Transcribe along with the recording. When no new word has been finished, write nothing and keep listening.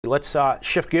Let's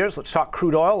shift gears. Let's talk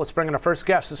crude oil. Let's bring in our first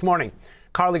guest this morning.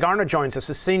 Carly Garner joins us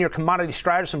as senior commodity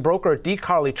strategist and broker at D.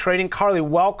 Carly Trading. Carly,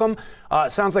 welcome.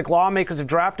 It sounds like lawmakers have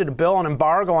drafted a bill on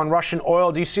embargo on Russian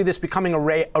oil. Do you see this becoming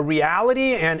a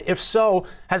reality? And if so,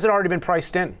 has it already been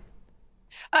priced in?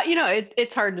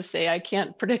 It's hard to say. I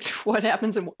can't predict what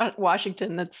happens in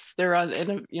Washington.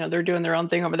 They're doing their own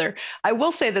thing over there. I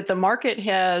will say that the market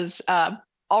has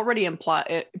already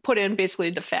put in basically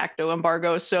a de facto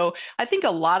embargo. So I think a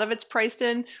lot of it's priced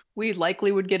in. We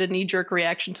likely would get a knee-jerk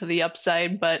reaction to the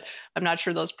upside, but I'm not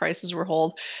sure those prices will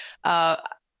hold. I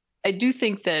do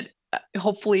think that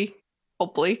hopefully,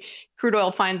 crude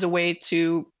oil finds a way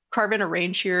to carve in a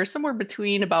range here, somewhere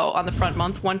between about on the front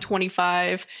month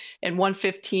 125 and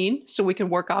 115, so we can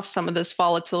work off some of this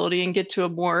volatility and get to a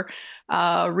more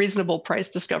reasonable price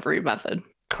discovery method.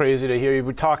 Crazy to hear you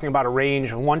be talking about a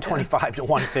range of 125 to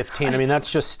 115. I mean,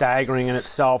 that's just staggering in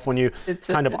itself when you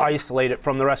kind of isolate it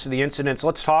from the rest of the incidents.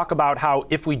 Let's talk about how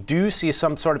if we do see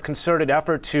some sort of concerted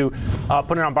effort to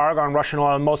put an embargo on Russian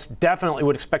oil, most definitely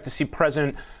would expect to see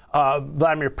President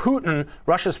Vladimir Putin,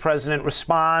 Russia's president,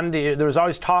 respond. There was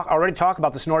already talk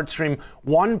about this Nord Stream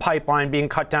 1 pipeline being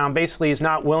cut down. Basically, he's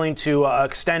not willing to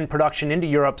extend production into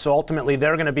Europe. So ultimately,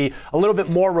 they're going to be a little bit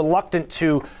more reluctant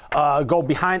to get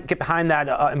behind that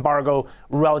embargo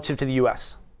relative to the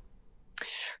U.S.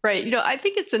 Right. I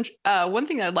think it's one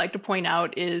thing that I'd like to point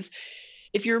out is,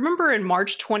 if you remember in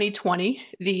March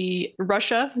 2020,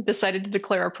 Russia decided to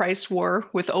declare a price war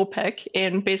with OPEC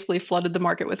and basically flooded the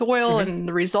market with oil. Mm-hmm. And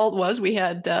the result was we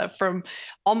had from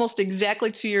almost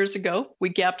exactly 2 years ago, we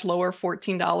gapped lower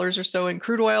 $14 or so in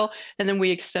crude oil. And then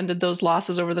we extended those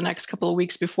losses over the next couple of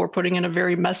weeks before putting in a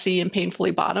very messy and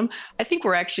painfully bottom. I think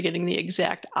we're actually getting the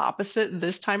exact opposite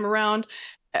this time around.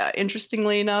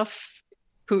 Interestingly enough,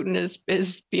 Putin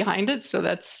is behind it. So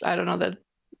that's, I don't know,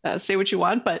 that say what you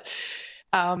want, but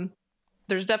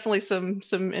there's definitely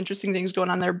some interesting things going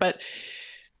on there. But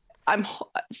I'm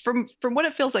from what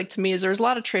it feels like to me is there's a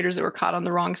lot of traders that were caught on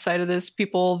the wrong side of this,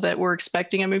 people that were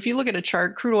expecting. I mean, if you look at a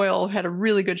chart, crude oil had a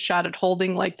really good shot at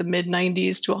holding like the mid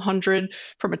 90s to 100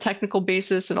 from a technical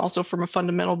basis and also from a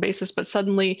fundamental basis. But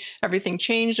suddenly everything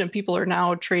changed and people are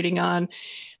now trading on.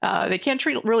 They can't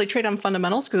really trade on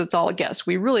fundamentals because it's all a guess.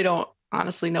 We really don't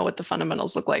honestly know what the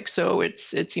fundamentals look like. So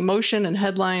it's emotion and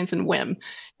headlines and whim.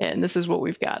 And this is what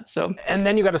we've got. So, and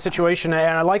then you got a situation,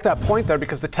 and I like that point there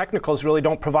because the technicals really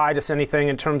don't provide us anything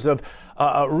in terms of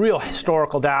real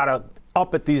historical data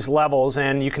up at these levels,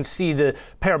 and you can see the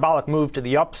parabolic move to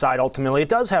the upside. Ultimately, it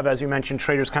does have, as you mentioned,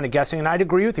 traders kind of guessing, and I'd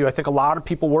agree with you. I think a lot of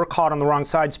people were caught on the wrong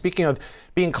side. Speaking of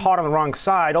being caught on the wrong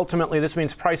side, ultimately this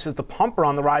means prices at the pump are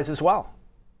on the rise as well.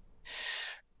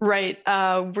 Right.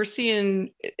 We're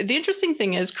seeing the interesting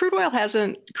thing is crude oil has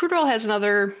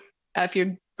another, if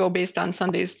you go based on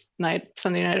Sunday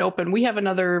night open, we have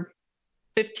another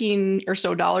 $15 or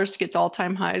so to get to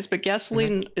all-time highs, but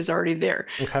gasoline is already there.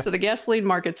 Okay. So the gasoline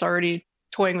market's already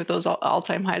toying with those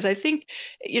all-time highs. I think,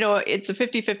 it's a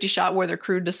 50-50 shot whether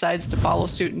crude decides to follow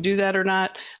suit and do that or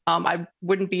not. I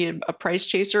wouldn't be a price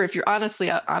chaser. If you're honestly,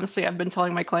 I've been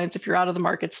telling my clients, if you're out of the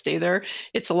market, stay there.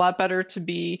 It's a lot better to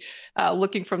be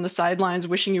looking from the sidelines,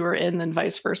 wishing you were in than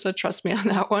vice versa. Trust me on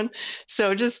that one.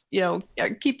 So just,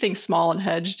 keep things small and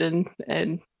hedged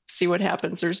and see what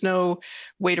happens. There's no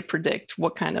way to predict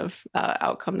what kind of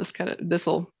outcome this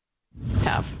will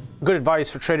have. Good advice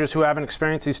for traders who haven't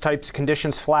experienced these types of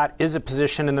conditions. Flat is a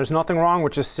position, and there's nothing wrong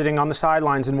with just sitting on the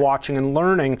sidelines and watching and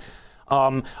learning.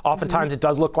 Oftentimes it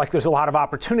does look like there's a lot of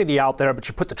opportunity out there, but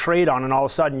you put the trade on and all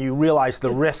of a sudden you realize the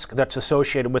risk that's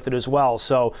associated with it as well.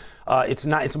 So it's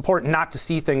important not to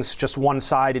see things just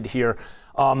one-sided here.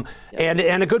 And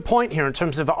a good point here in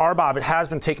terms of RBOB, it has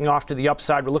been taking off to the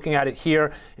upside. We're looking at it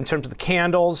here in terms of the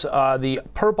candles. The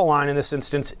purple line in this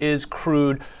instance is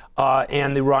crude.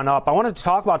 And the run up. I wanted to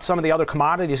talk about some of the other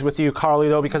commodities with you, Carly,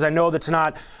 though, because I know that's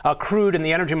not crude and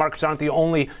the energy markets aren't the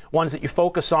only ones that you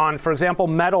focus on. For example,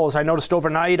 metals, I noticed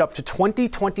overnight up to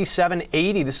 27.80.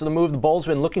 This is the move the bulls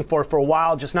have been looking for a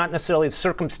while, just not necessarily the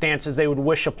circumstances they would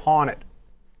wish upon it.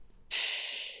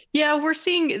 Yeah, we're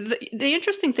seeing the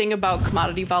interesting thing about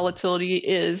commodity volatility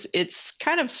is it's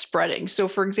kind of spreading. So,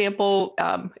 for example,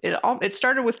 it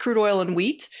started with crude oil and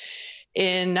wheat.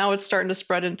 And now it's starting to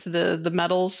spread into the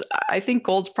metals. I think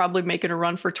gold's probably making a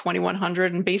run for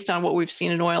 2,100. And based on what we've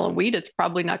seen in oil and wheat, it's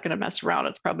probably not going to mess around.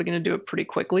 It's probably going to do it pretty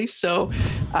quickly. So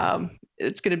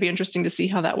it's going to be interesting to see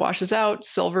how that washes out.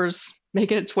 Silver's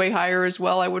making its way higher as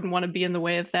well. I wouldn't want to be in the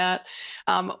way of that.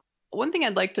 One thing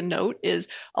I'd like to note is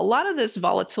a lot of this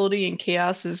volatility and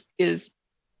chaos is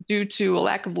due to a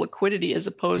lack of liquidity as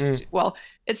opposed to, well,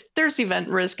 there's event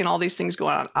risk and all these things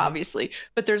going on, obviously,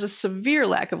 but there's a severe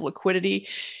lack of liquidity.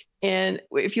 And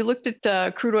if you looked at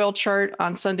the crude oil chart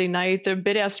on Sunday night, the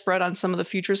bid-ask spread on some of the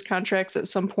futures contracts at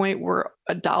some point were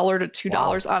 $1 to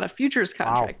 $2 on a futures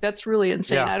contract. Wow. That's really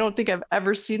insane. Yeah. I don't think I've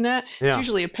ever seen that. It's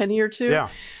usually a penny or two. Yeah.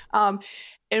 And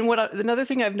another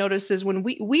thing I've noticed is when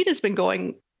wheat has been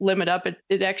going limit up,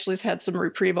 it actually has had some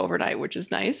reprieve overnight, which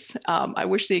is nice. I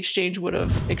wish the exchange would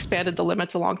have expanded the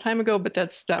limits a long time ago, but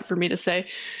that's not for me to say.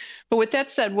 But with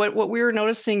that said, what we were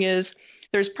noticing is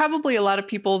there's probably a lot of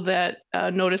people that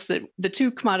notice that the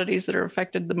two commodities that are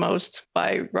affected the most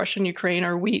by Russia and Ukraine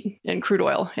are wheat and crude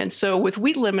oil. And so with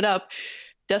wheat limit up,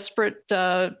 desperate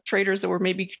traders that were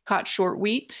maybe caught short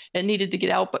wheat and needed to get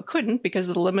out but couldn't because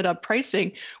of the limit up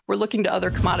pricing were looking to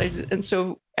other commodities. And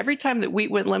so every time that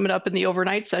wheat went limit up in the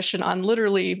overnight session on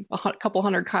literally a couple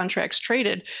hundred contracts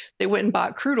traded, they went and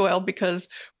bought crude oil because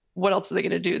what else are they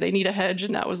going to do? They need a hedge,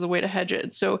 and that was the way to hedge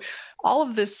it. So all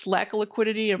of this lack of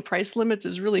liquidity and price limits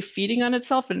is really feeding on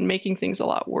itself and making things a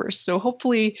lot worse. So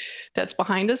hopefully that's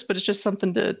behind us, but it's just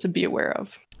something to be aware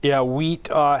of. Yeah, wheat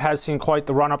has seen quite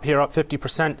the run up here, up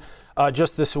 50%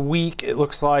 just this week, it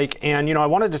looks like. And, I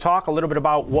wanted to talk a little bit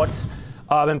about what's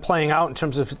been playing out in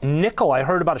terms of nickel. I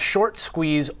heard about a short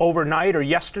squeeze overnight or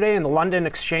yesterday in the London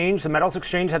exchange. The metals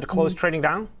exchange had to close trading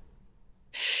down.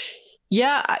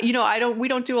 Yeah, we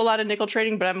don't do a lot of nickel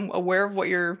trading, but I'm aware of what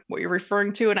you're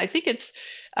referring to, and I think it's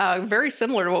very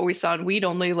similar to what we saw in wheat,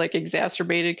 only like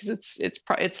exacerbated because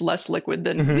it's less liquid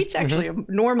than wheat's actually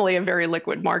normally a very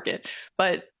liquid market.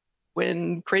 But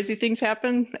when crazy things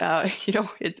happen,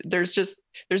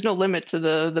 there's no limit to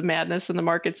the madness in the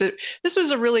markets. This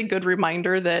was a really good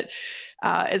reminder that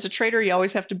as a trader, you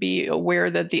always have to be aware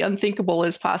that the unthinkable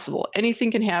is possible.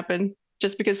 Anything can happen.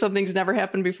 Just because something's never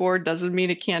happened before doesn't mean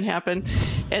it can't happen.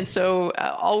 And so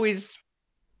always,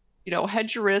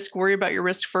 hedge your risk, worry about your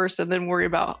risk first, and then worry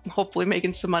about hopefully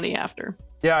making some money after.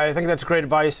 Yeah, I think that's great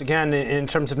advice, again, in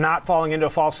terms of not falling into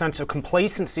a false sense of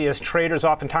complacency. As traders,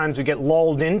 oftentimes we get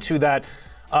lulled into that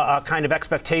kind of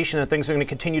expectation that things are going to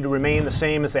continue to remain the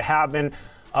same as they have been.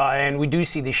 And we do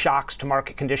see these shocks to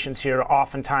market conditions here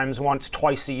oftentimes once,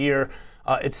 twice a year.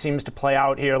 It seems to play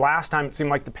out here. Last time it seemed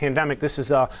like the pandemic. This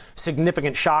is a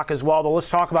significant shock as well. Though let's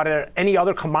talk about it. Any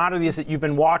other commodities that you've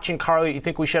been watching, Carly, you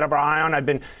think we should have our eye on? I've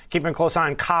been keeping a close eye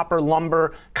on copper,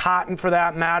 lumber, cotton for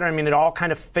that matter. I mean, it all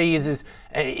kind of phases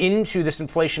into this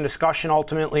inflation discussion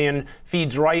ultimately and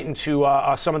feeds right into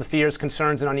some of the fears,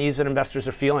 concerns, and unease that investors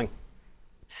are feeling.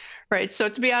 Right. So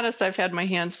to be honest, I've had my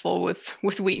hands full with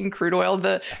wheat and crude oil.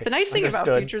 The nice thing about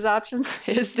futures options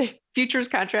is futures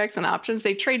contracts and options,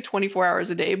 they trade 24 hours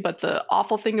a day. But the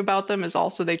awful thing about them is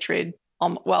also they trade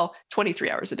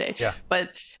 23 hours a day. Yeah.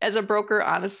 But as a broker,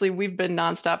 honestly, we've been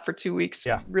nonstop for 2 weeks,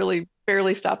 really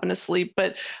barely stopping to sleep.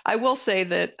 But I will say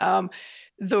that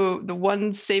the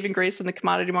one saving grace in the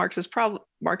commodity market is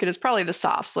probably the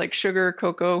softs like sugar,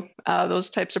 cocoa.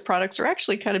 Those types of products are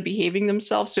actually kind of behaving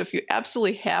themselves. So if you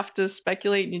absolutely have to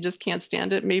speculate and you just can't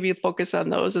stand it, maybe focus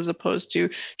on those as opposed to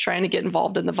trying to get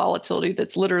involved in the volatility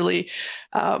that's literally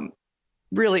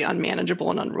really unmanageable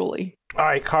and unruly. All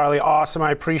right, Carly, awesome.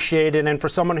 I appreciate it. And for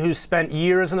someone who's spent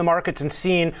years in the markets and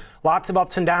seen lots of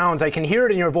ups and downs, I can hear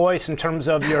it in your voice in terms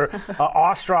of your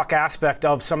awestruck aspect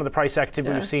of some of the price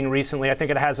activity we've seen recently. I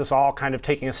think it has us all kind of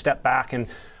taking a step back and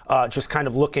just kind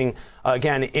of looking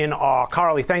again in awe.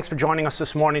 Carly, thanks for joining us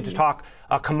this morning to talk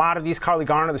commodities. Carly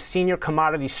Garner, the senior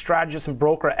commodity strategist and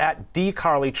broker at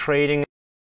DCarly Trading.